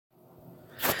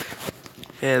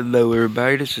Hello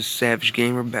everybody, this is Savage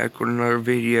Gamer back with another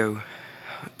video.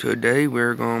 Today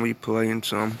we're going to be playing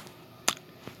some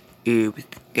with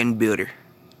Gun Builder.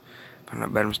 If I'm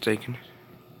not bad mistaken.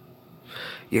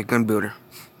 Yeah, Gun Builder.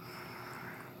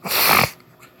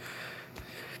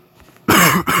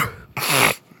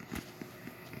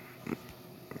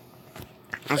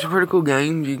 It's a pretty cool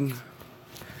game. You can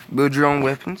build your own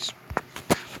weapons.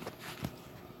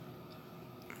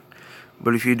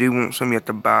 But if you do want some, you have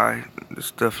to buy the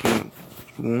stuff you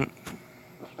want.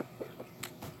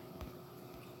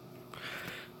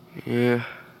 Yeah.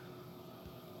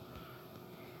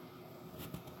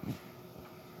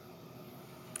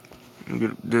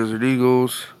 Get Desert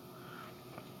Eagles.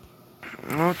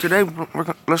 Well, today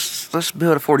let's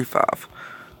build a 45.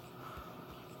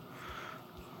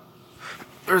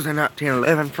 There's a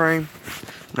 1911 frame,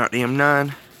 not the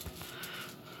M9.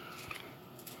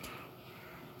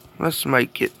 Let's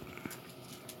make it.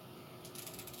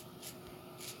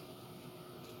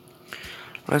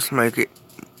 Let's make it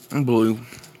blue.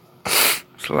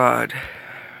 Slide.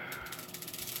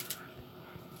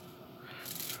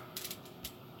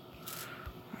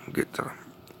 Get the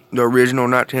original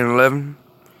 1911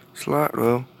 slide.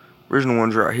 Well, original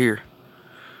one's right here.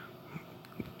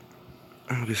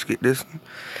 Just get this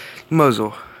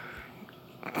muzzle.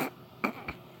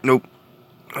 Nope.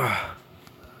 There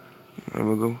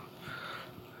we go.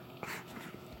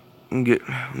 Get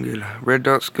a red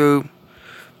dot scope.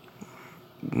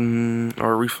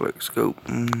 Or reflex scope.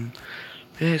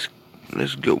 Let's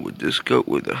go with this scope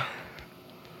with a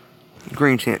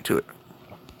green tint to it.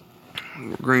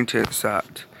 Green tint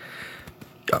sight.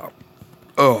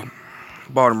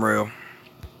 Bottom rail.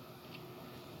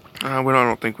 Well, I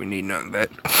don't think we need none of that.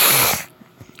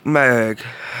 Mag.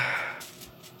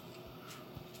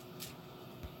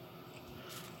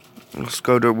 Let's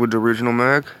go with the original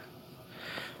mag.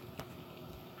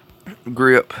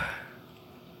 Grip.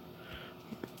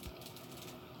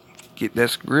 Get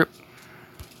that grip.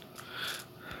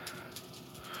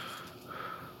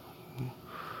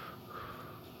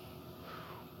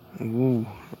 Ooh.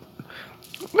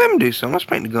 Let me do something. Let's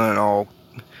paint the gun all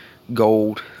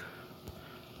gold.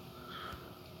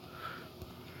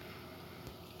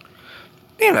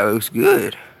 Man, that looks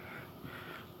good.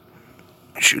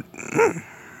 Shoot.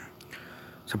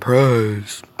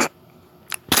 Surprise.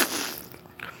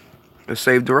 Let's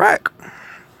save the rack.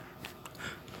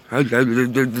 Let's go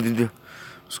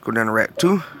down to rack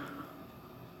 2.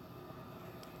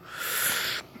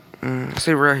 Let's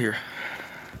save it right here.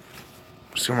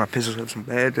 See, my pistols have some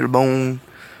bad to the bone.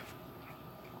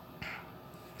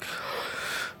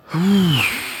 I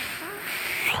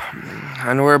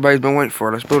know everybody's been waiting for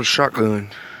it. Let's build a shotgun.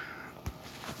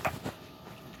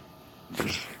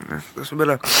 That's a bit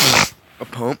of a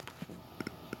pump.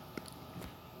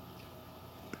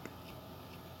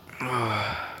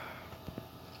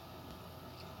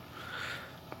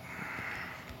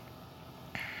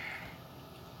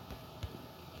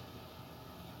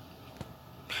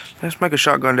 Let's make a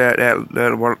shotgun that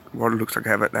what it looks like I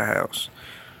have at the house.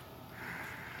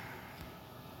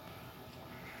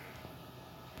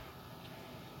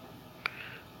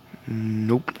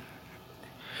 Nope.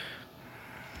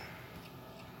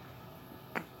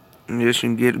 Yes,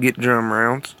 you can get drum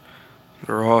rounds.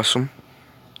 They're awesome.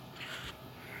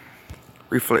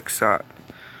 Reflex sight.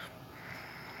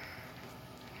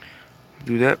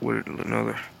 Do that with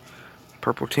another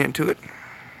purple tint to it.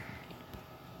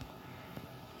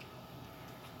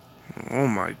 Oh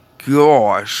my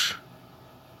gosh.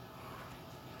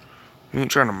 We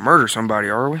ain't trying to murder somebody,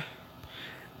 are we?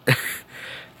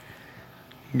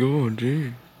 Go on,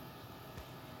 gee.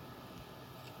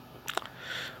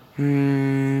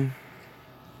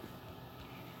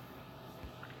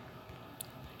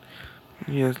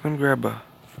 Yes, let me grab a.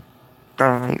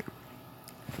 Dang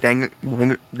it.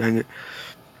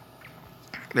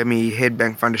 Let me head back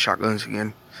and find the shotguns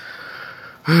again.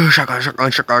 Shotgun,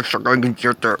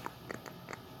 get there.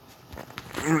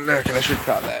 Okay, I should have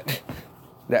caught that.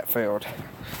 That failed.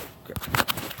 Okay.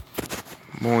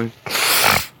 Boing.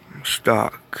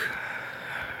 Stock.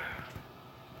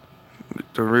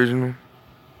 Get the original.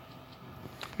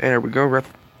 There we go, right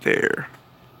there.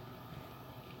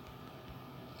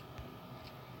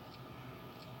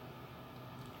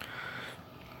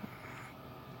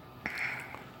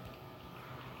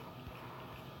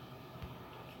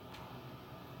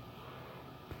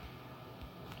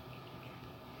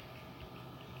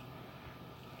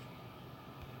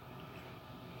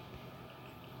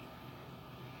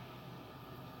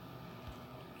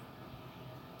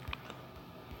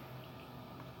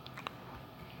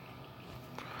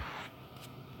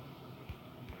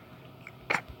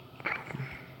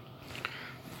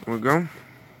 There we go.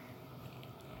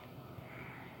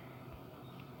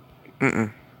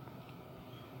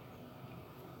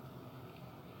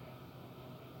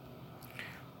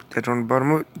 Put that on the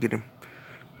bottom of it. Get him.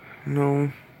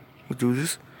 No. Let's do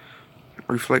this.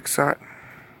 Reflex sight.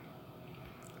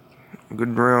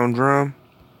 Good round drum.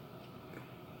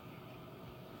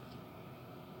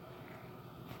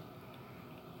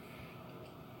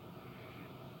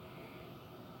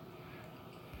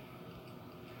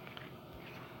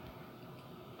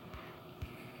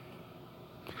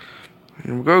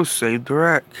 Here we go. Save the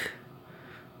rack.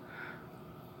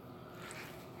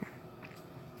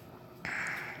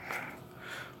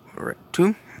 Rack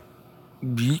 2.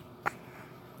 Beep.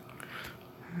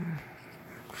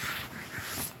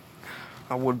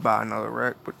 I would buy another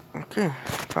rack, but okay.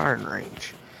 Firing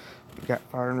range. You got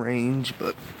firing range,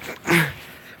 but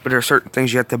there are certain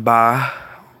things you have to buy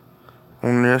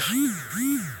on this.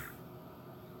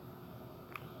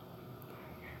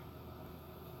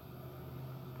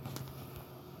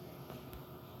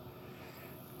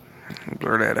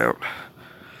 Blur that out.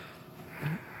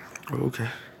 Okay.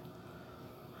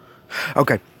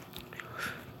 Okay.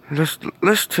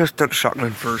 Let's test out the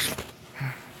shotgun first.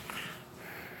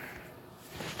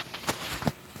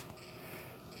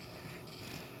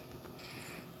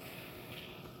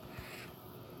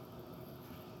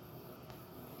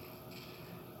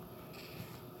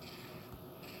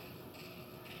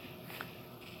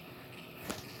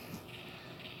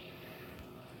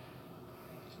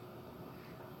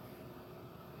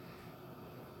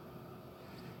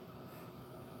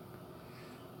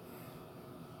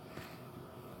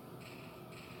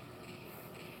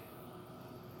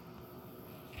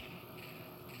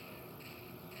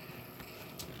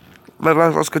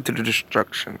 Let's go to the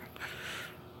destruction.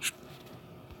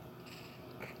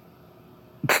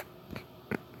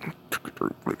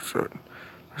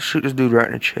 Let's shoot this dude right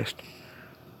in the chest.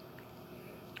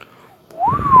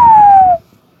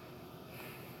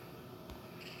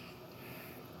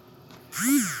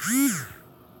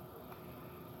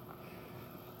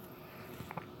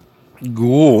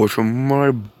 Gosh,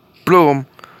 my blow him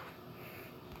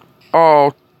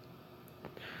all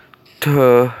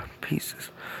to pieces.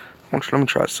 Let me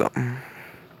try something.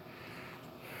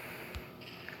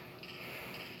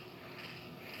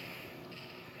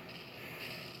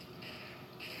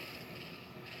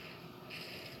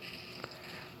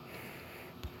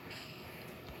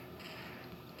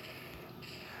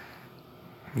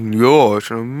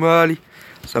 Gosh almighty,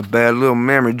 it's a bad little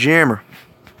mammy jammer.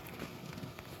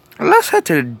 Let's head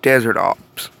to the desert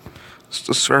ops.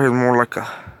 This right here is more like a,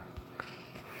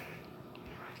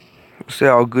 let's see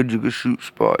how good you can shoot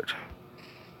spot.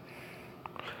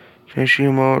 Can you see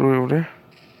him all the way over there?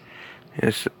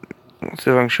 Yes. Let's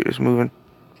see if I can shoot this moving.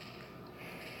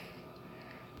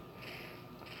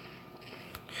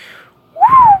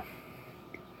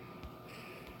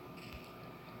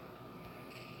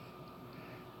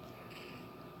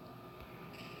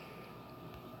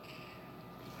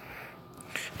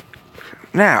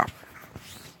 Now,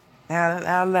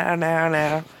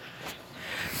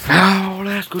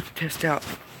 let's go test out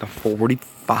the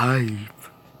 45.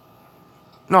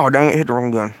 No, dang it, hit the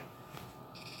wrong gun.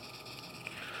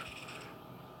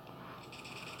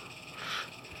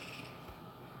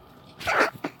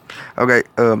 Okay,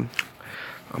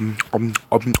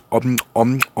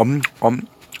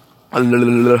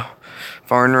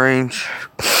 firing range.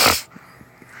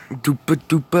 Doopa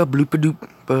doopa bloopa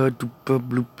doopa doopa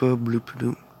bloopa bloopa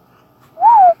doop.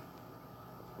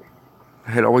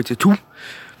 Head all the way to 2.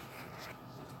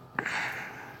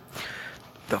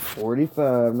 The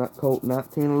 45, not Colt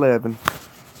 1911.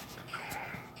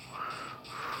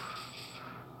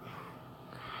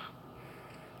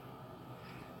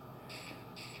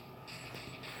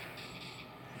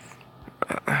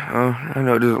 I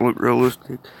know it doesn't look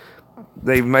realistic.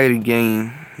 They've made a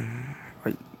game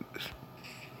like this.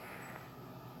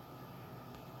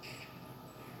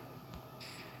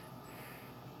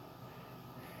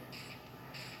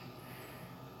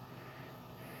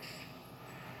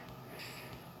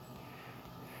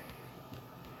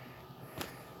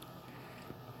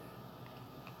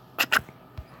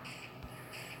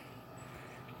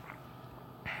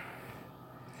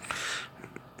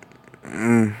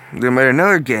 They made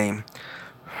another game.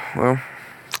 Well,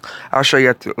 I'll show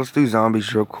you. Let's do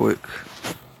zombies real quick.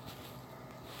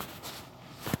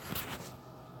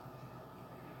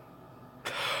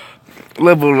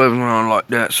 Level 11 on like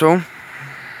that, so.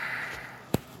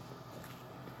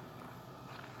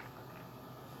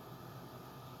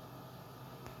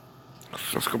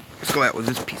 Let's go out with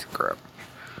this piece of crap.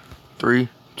 3,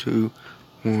 2,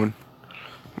 1.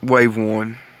 Wave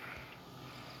 1.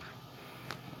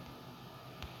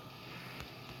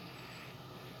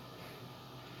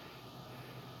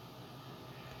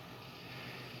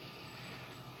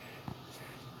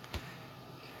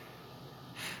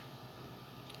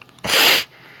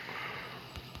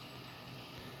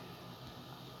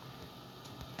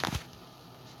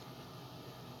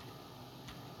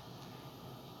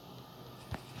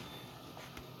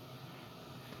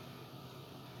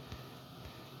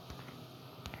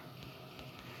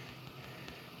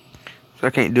 So I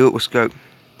can't do it with scope.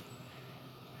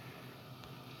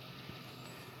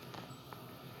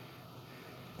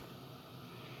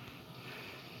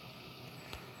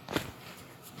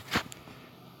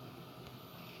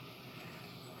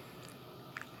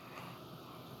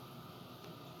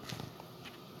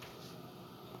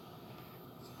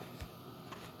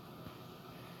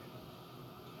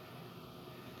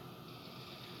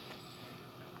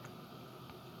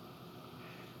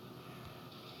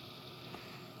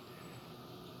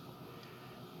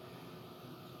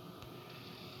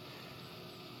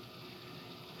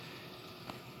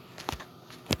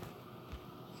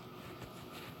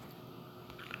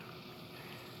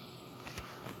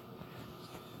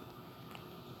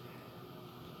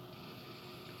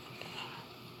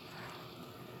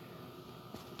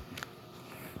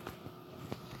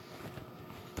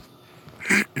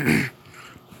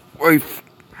 Wait.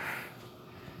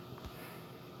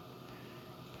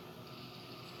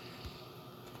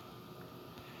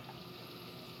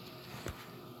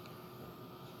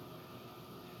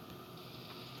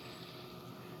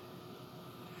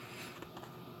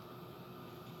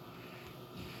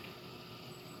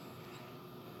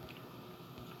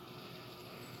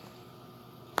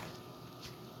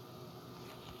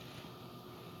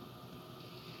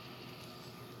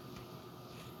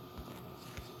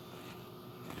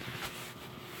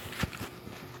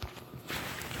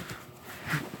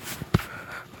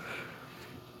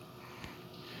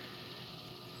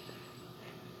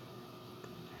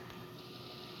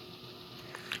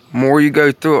 More you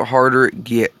go through it, harder it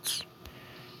gets.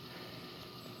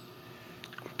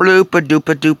 Bloop a doop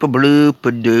a doop a bloop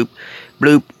a doop.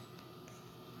 Bloop.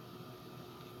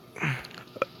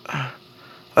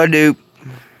 A doop.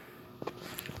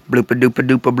 Bloop a doop a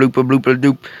doop a bloop a bloop a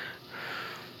doop.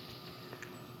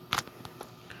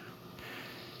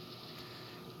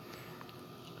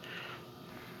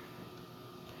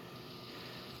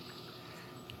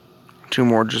 Two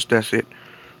more, just that's it.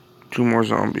 Two more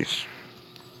zombies.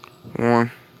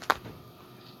 One.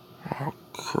 Oh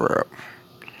crap.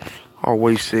 I'll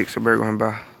weigh 6. I better go and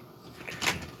buy.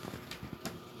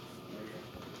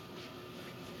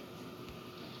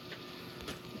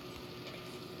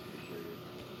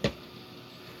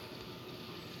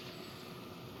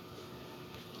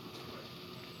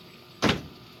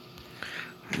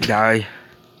 Die.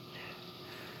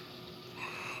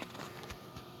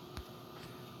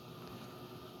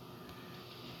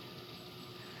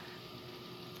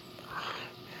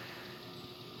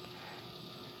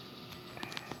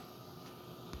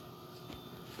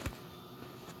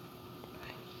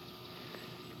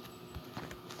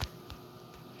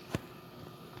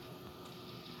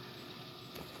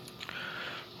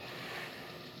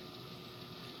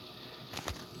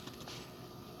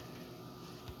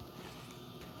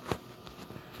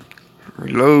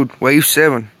 Reload. Wave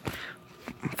 7.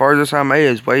 Farthest I made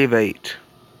is wave 8.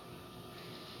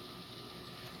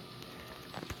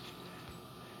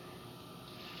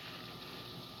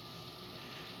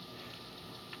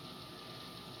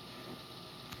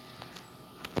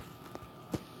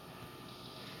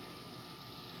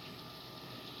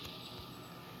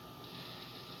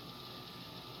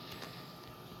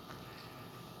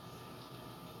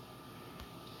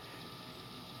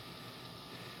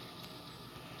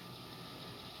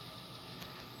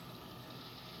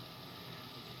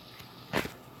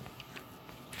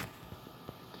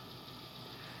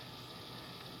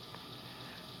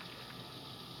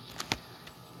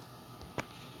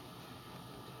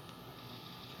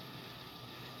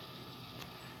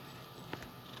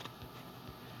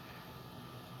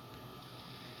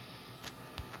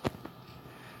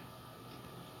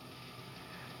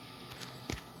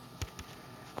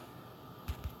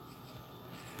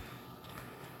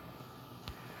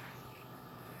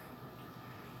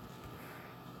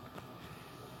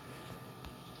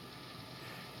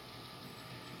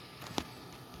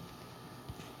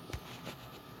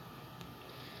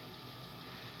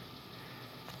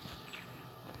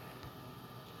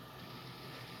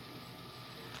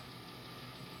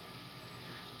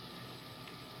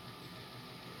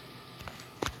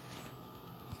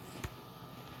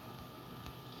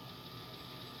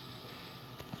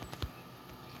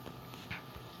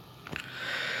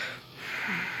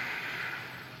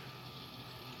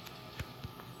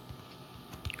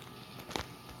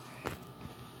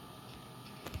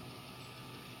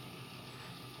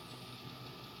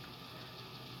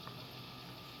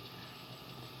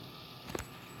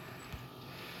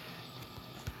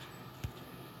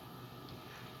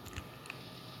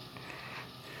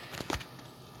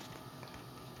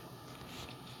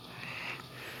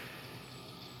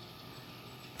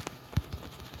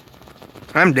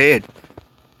 I'm dead.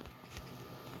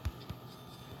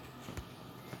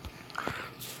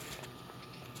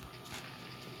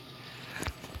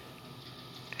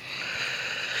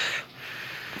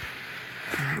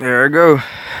 go.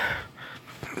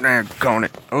 Daggone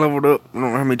it. I leveled up. I don't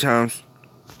know how many times.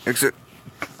 Exit.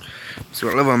 See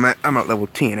what level I'm at. I'm at level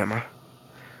 10, am I?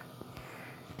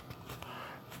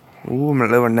 Ooh, I'm at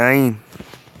level 9.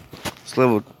 It's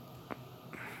level...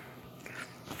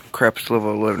 Crap, it's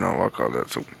level 11. I like all that.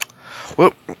 So,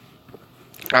 well,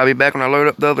 I'll be back when I load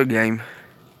up the other game.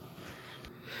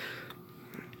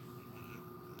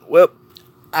 Well,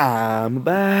 I'm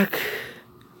back.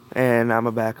 And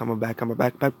I'm back.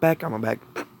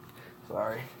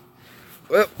 Sorry.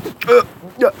 Well,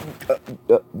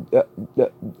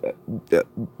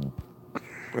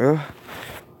 well,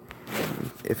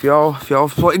 if y'all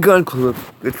play Gun Club,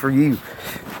 good for you.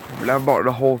 But I bought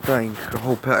the whole thing, the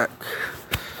whole pack.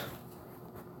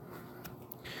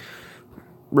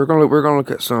 We're gonna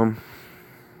look at some.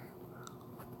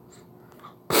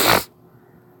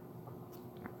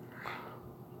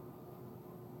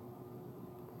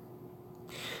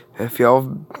 If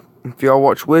y'all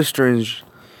watch westerns,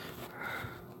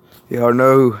 y'all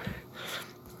know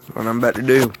what I'm about to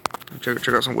do. Check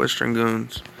out some western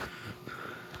guns.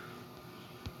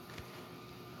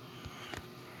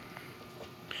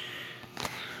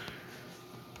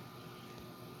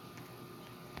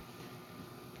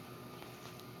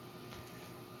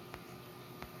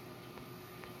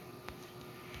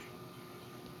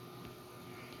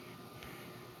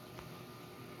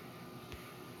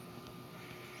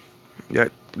 Yeah,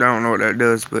 I don't know what that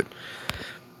does, but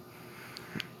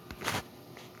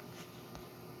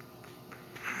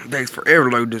it takes forever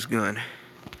to load this gun.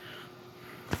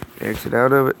 Exit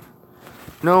out of it.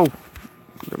 No,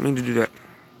 don't mean to do that.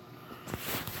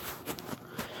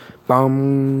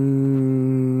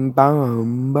 Bum,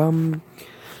 bum, bum.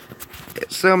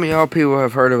 Some of y'all people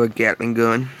have heard of a Gatling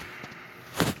gun.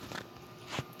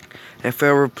 If you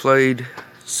ever played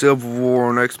Civil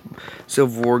War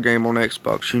game on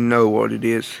Xbox, you know what it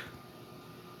is.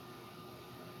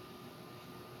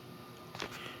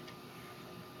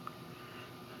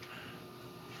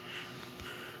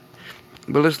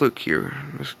 But let's look here.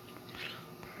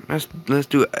 Let's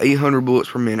do 800 bullets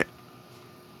per minute.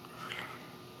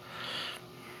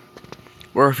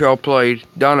 Or if y'all played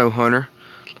Dino Hunter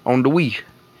on the Wii,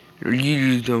 you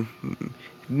used the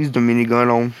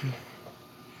minigun on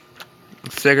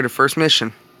second or first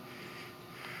mission.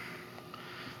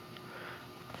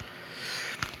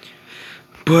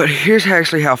 But here's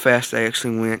actually how fast they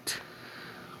actually went.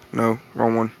 No,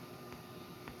 wrong one.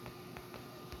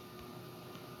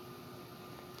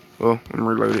 Well, I'm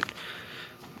reload it.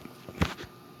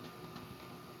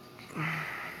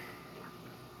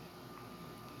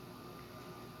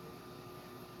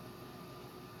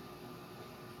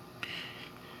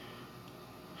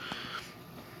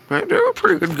 Right, they were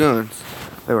pretty good guns.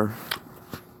 They were.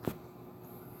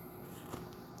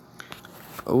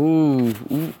 Ooh.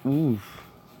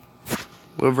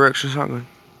 Lever action shotgun.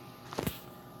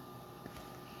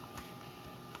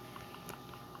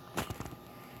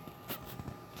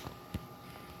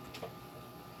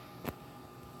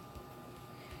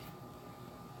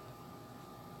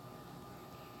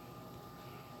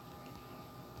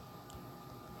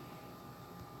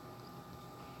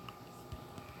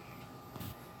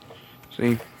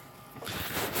 See?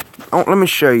 Oh, let me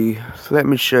show you. Let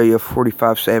me show you a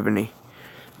 4570.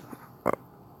 Is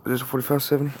this a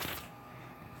 4570?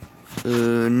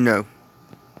 No.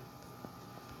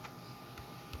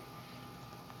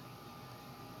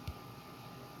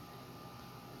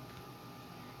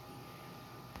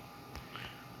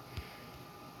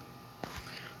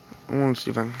 I want to see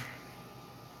if I can.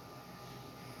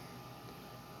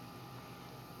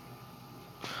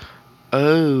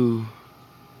 Oh.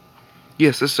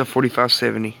 Yes, this is a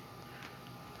 4570.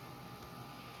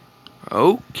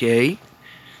 Okay.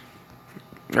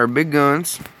 They're big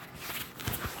guns.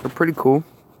 They're pretty cool.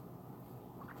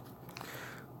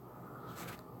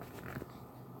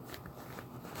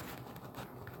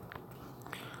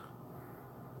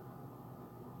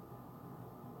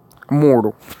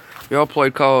 Immortal. Y'all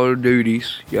played Call of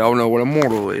Duties. Y'all know what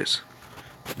Immortal is.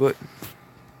 But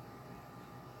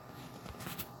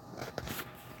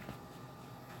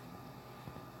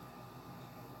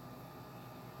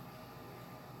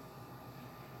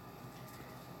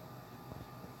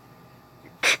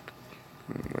oh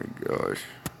my gosh.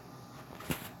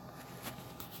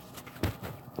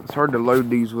 It's hard to load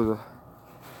these with a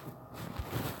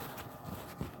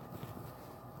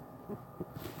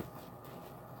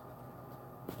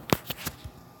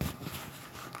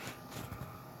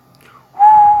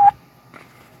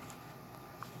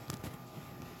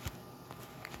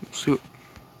see what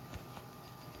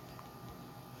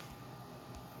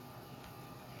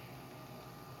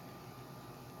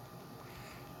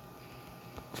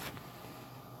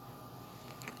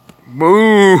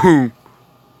Boom!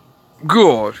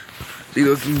 Gosh. See,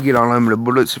 look, you can get unlimited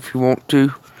bullets if you want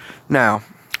to. Now,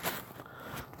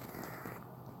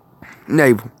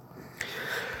 naval.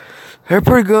 They're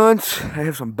pretty guns. They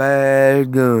have some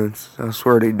bad guns. I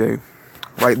swear they do.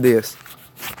 Like this.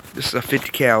 This is a 50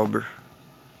 caliber.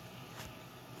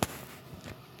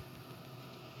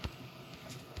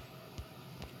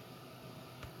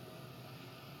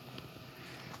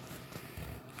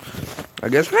 I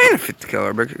guess it ain't a 50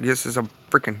 caliber. I guess it's a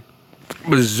freaking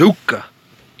bazooka.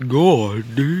 God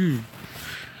damn.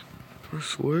 I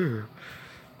swear.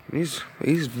 These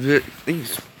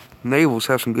navals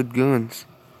have some good guns.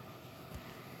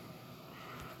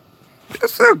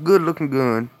 That's a good looking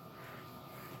gun.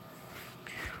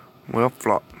 Well,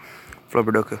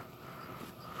 flubberducker.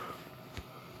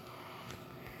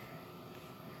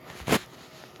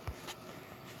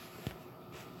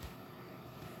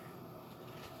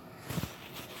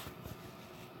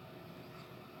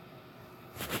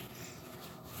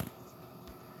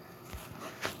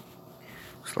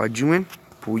 Slide you in,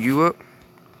 pull you up.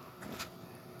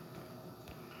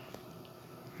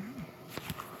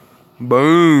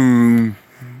 Boom.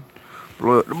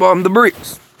 Blow up the bottom of the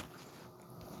bricks.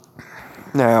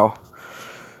 Now,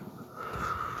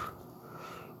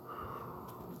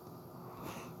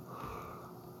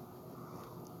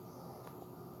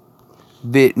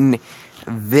 Vietnam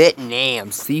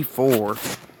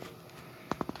C4.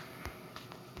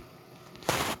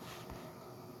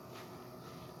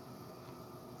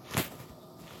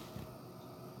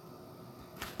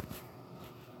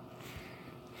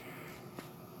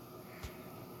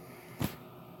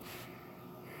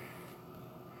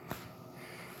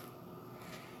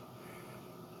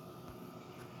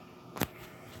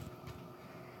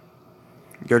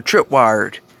 They're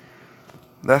tripwired.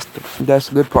 That's the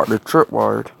good part. They're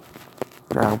tripwired.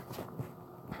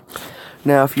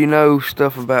 Now, if you know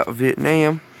stuff about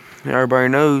Vietnam, everybody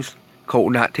knows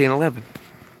Colt 1911.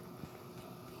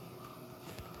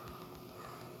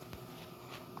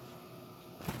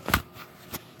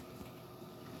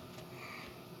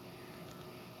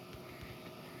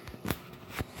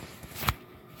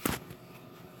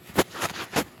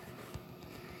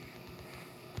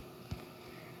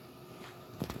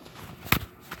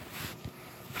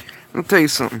 I'll tell you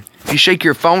something. If you shake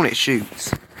your phone, it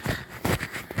shoots.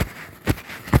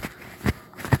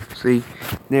 See,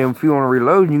 then if you want to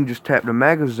reload, you can just tap the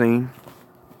magazine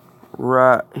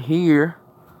right here,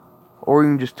 or you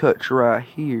can just touch right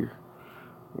here,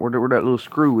 where that little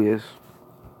screw is.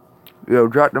 You'll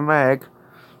drop the mag.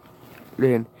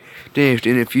 Then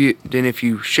if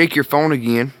you shake your phone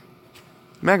again,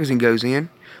 the magazine goes in,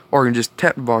 or you can just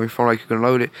tap the bottom of your phone like you can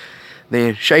load it.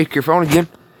 Then shake your phone again.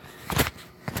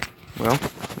 Well,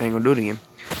 I ain't gonna do it again.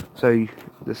 So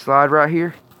the slide right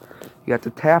here, you have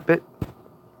to tap it,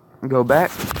 and go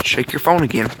back, shake your phone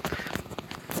again.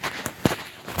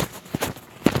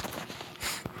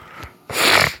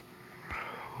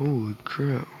 Holy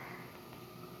crap!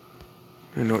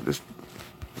 You know what this?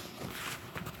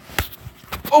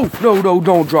 Oh no!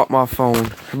 Don't drop my phone!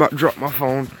 I'm about to drop my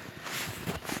phone.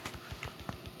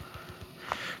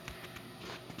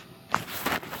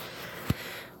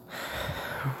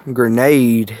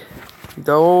 Grenade.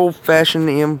 The old-fashioned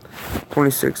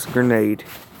M26 grenade.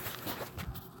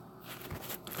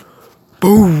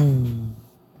 Boom!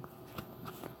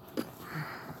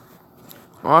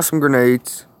 Awesome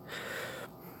grenades.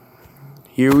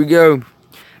 Here we go.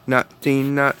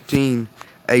 1919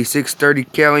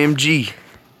 A630 Cal MG.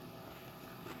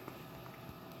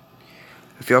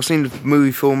 If y'all seen the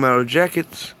movie Full Metal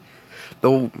Jackets, the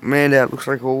old man that looks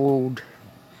like old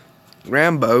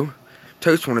Rambo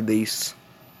toast one of these.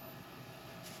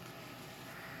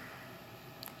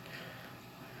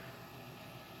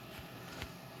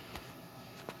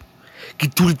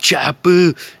 Get to the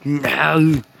chopper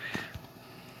now.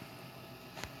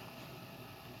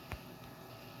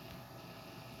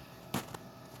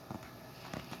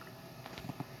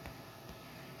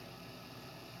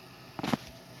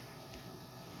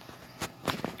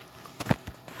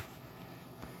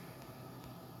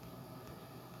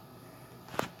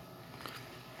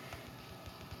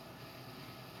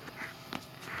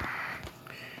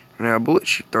 Now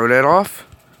bullets, you throw that off.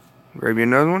 Grab you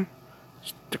another one.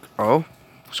 Stick, oh,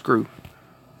 screw.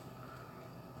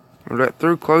 Roll that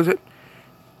through, close it,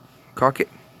 cock it.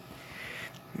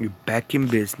 You're back in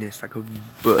business like a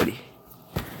buddy.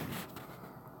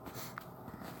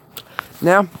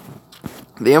 Now,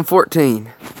 the M14.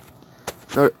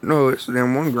 No, it's the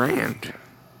M1 Grand.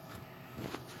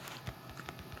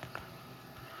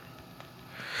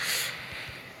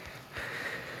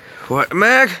 What,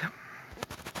 Mag?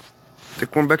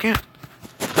 Stick one back in.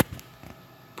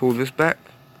 Pull this back.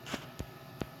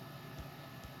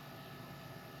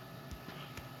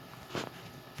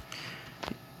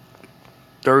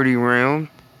 .30 round.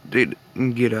 Did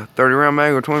get a 30 round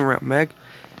mag or 20 round mag.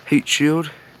 Heat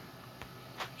shield.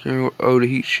 Oh, the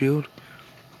heat shield.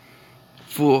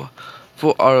 Full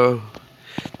auto.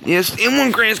 Yes,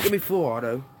 M1 Grand's gonna be full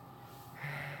auto.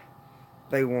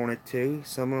 They wanted to.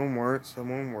 Some of them weren't. Some of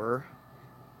them were.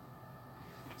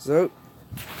 So,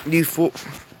 these full.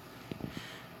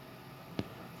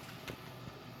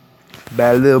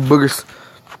 Bad little boogers.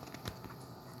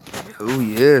 Oh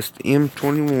yes, the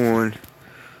M21.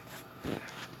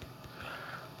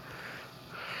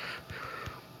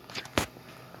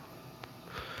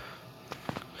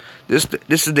 This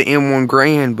is the M1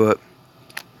 Grand, but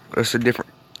it's a different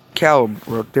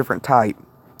caliber, different type.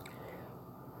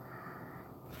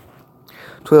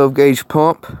 12 gauge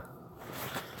pump.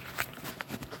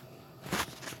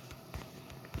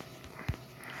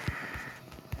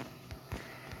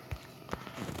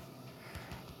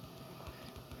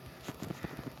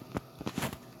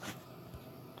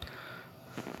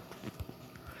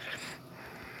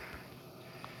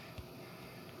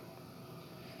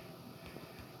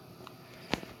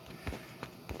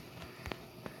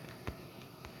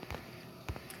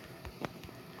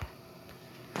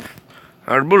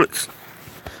 Our bullets.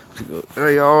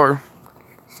 They are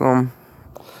some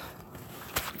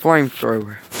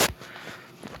flamethrower.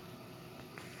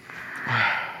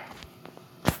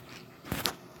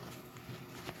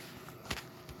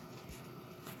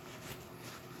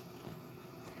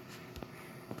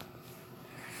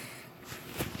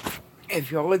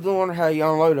 If y'all ever wonder how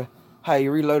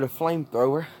you reload a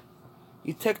flamethrower,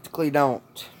 you technically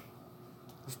don't.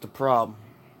 That's the problem.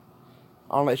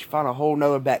 Unless you find a whole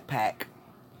nother backpack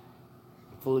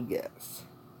full of gas.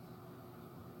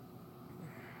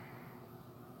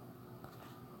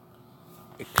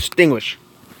 Extinguish.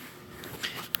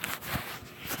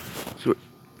 So,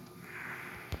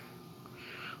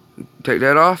 take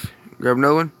that off. Grab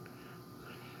another one.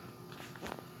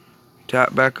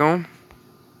 Tap back on.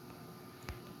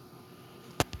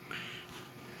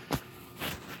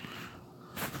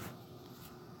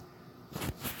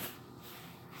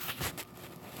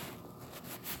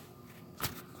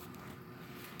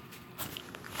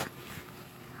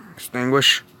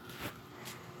 Extinguish.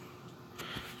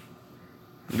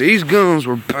 These guns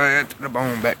were bad to the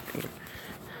bone back then.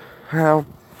 How?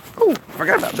 Oh,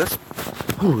 forgot about this.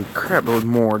 Holy crap, there was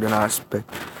more than I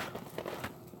expected.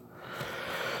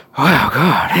 Wow,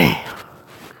 God, hey.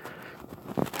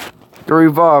 The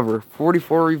revolver,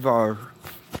 44 revolver.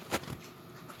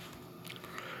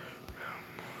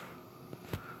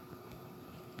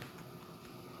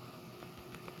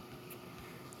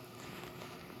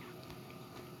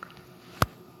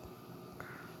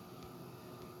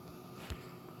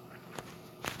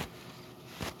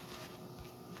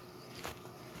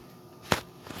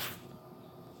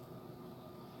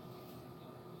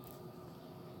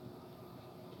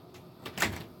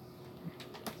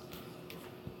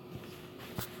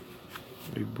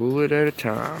 A bullet at a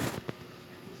time.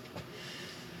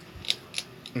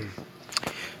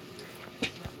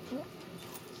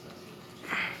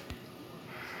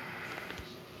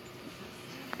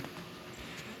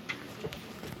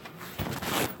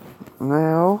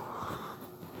 Now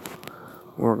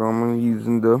we're going to be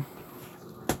using the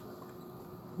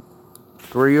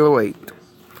 308,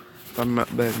 if I'm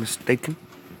not bad mistaken.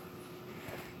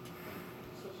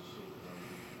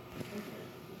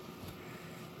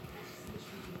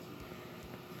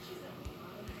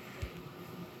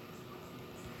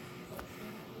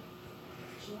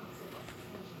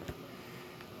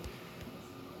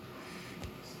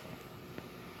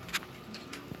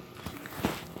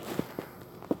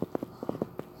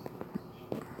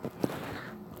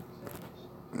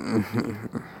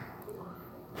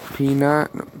 P9,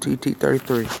 no,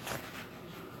 TT33.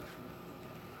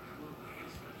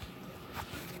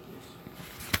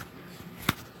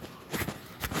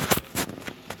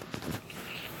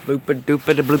 Bloopity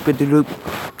doopity bloopity doop.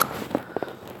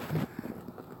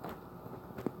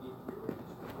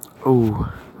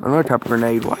 Oh, another type of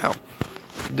grenade. Wow.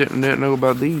 Didn't know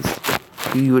about these.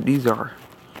 See what these are.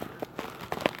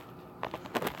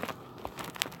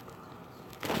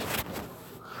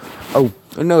 Oh,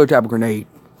 another type of grenade.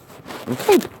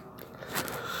 Okay.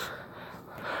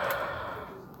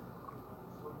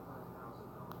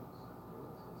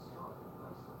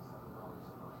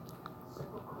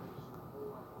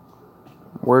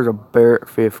 Where's a Barrett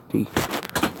 50?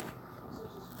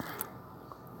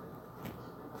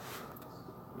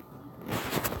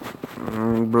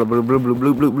 bloop, bloop, bloop, bloop,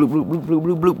 bloop, bloop, bloop, bloop,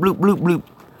 bloop, bloop, bloop, bloop, bloop.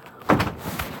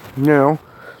 Now,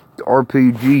 the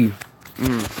RPG.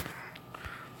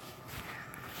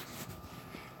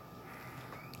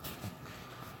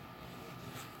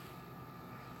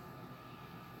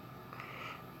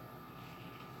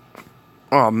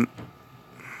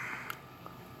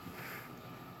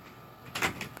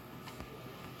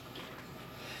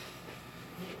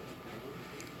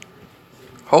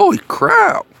 Holy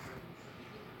crap!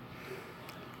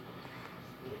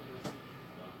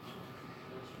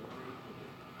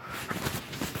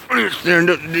 I need to stand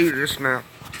up to do this now.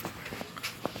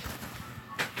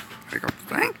 Take off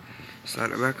the thing.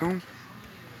 Slide it back on.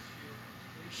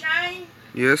 Shane?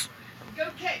 Yes. Go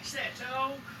catch that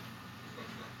dog.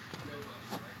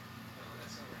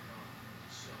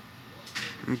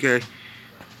 Okay.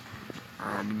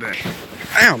 I'll be back.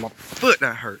 Ow, my foot,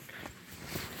 that hurt.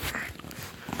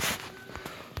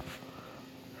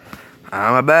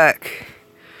 I'm back.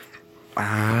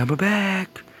 I'm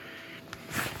back.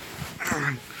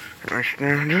 I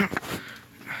stand up.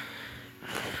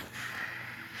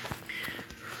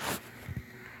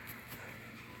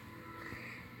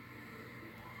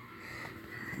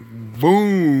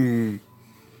 Boom.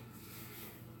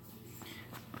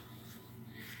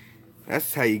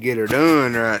 That's how you get her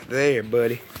done right there,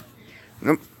 buddy.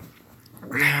 Nope.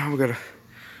 Now we gotta.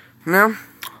 Now,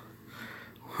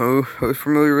 who's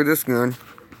familiar with this gun?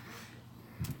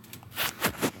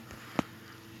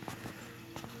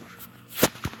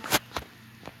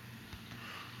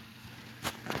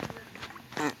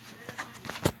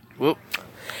 Whoop.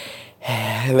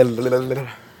 I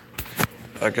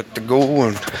got to go,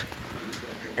 and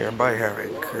everybody have a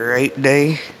great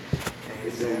day.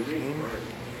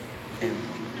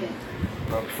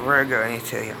 But before I go, I need to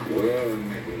tell y'all.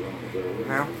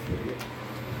 Now,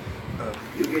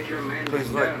 please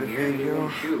like the video,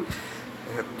 hit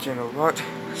the channel a lot,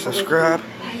 subscribe,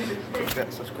 click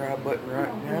that subscribe button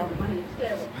right now,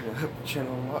 it'll help the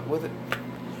channel a lot with it.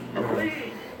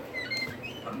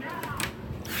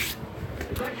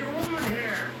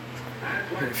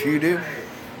 And if you do,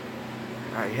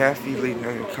 I have you leave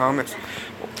in the comments,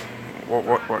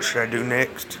 what should I do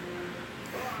next,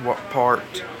 what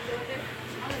part.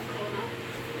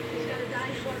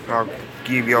 I'll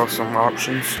give y'all some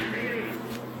options.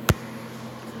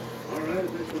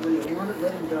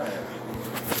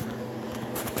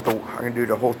 I can do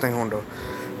the whole thing on the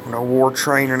war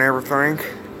train and everything.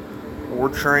 War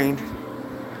train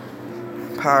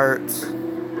pirates,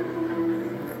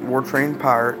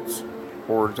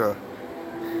 or the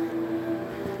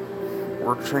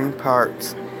war train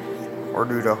pirates, or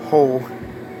do the whole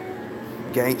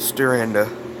gangster and the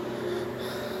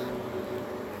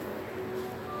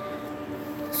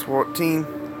SWAT team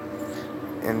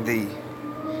and the,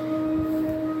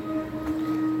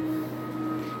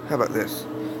 how about this,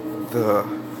 the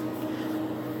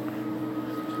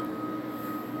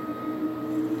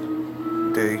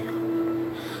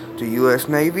U.S.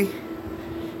 Navy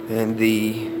and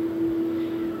the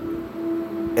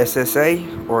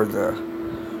SSA, or the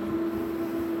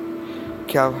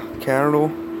Canada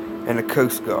and the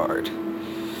Coast Guard.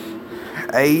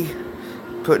 A,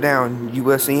 put down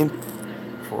USN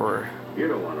for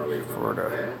the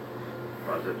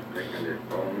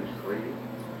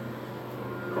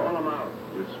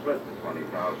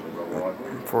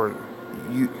for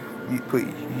you put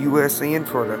USN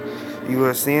for the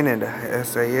USN and the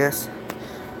SAS.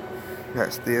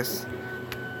 That's this.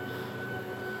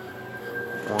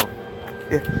 Well,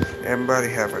 yeah, everybody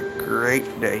have a great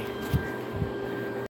day.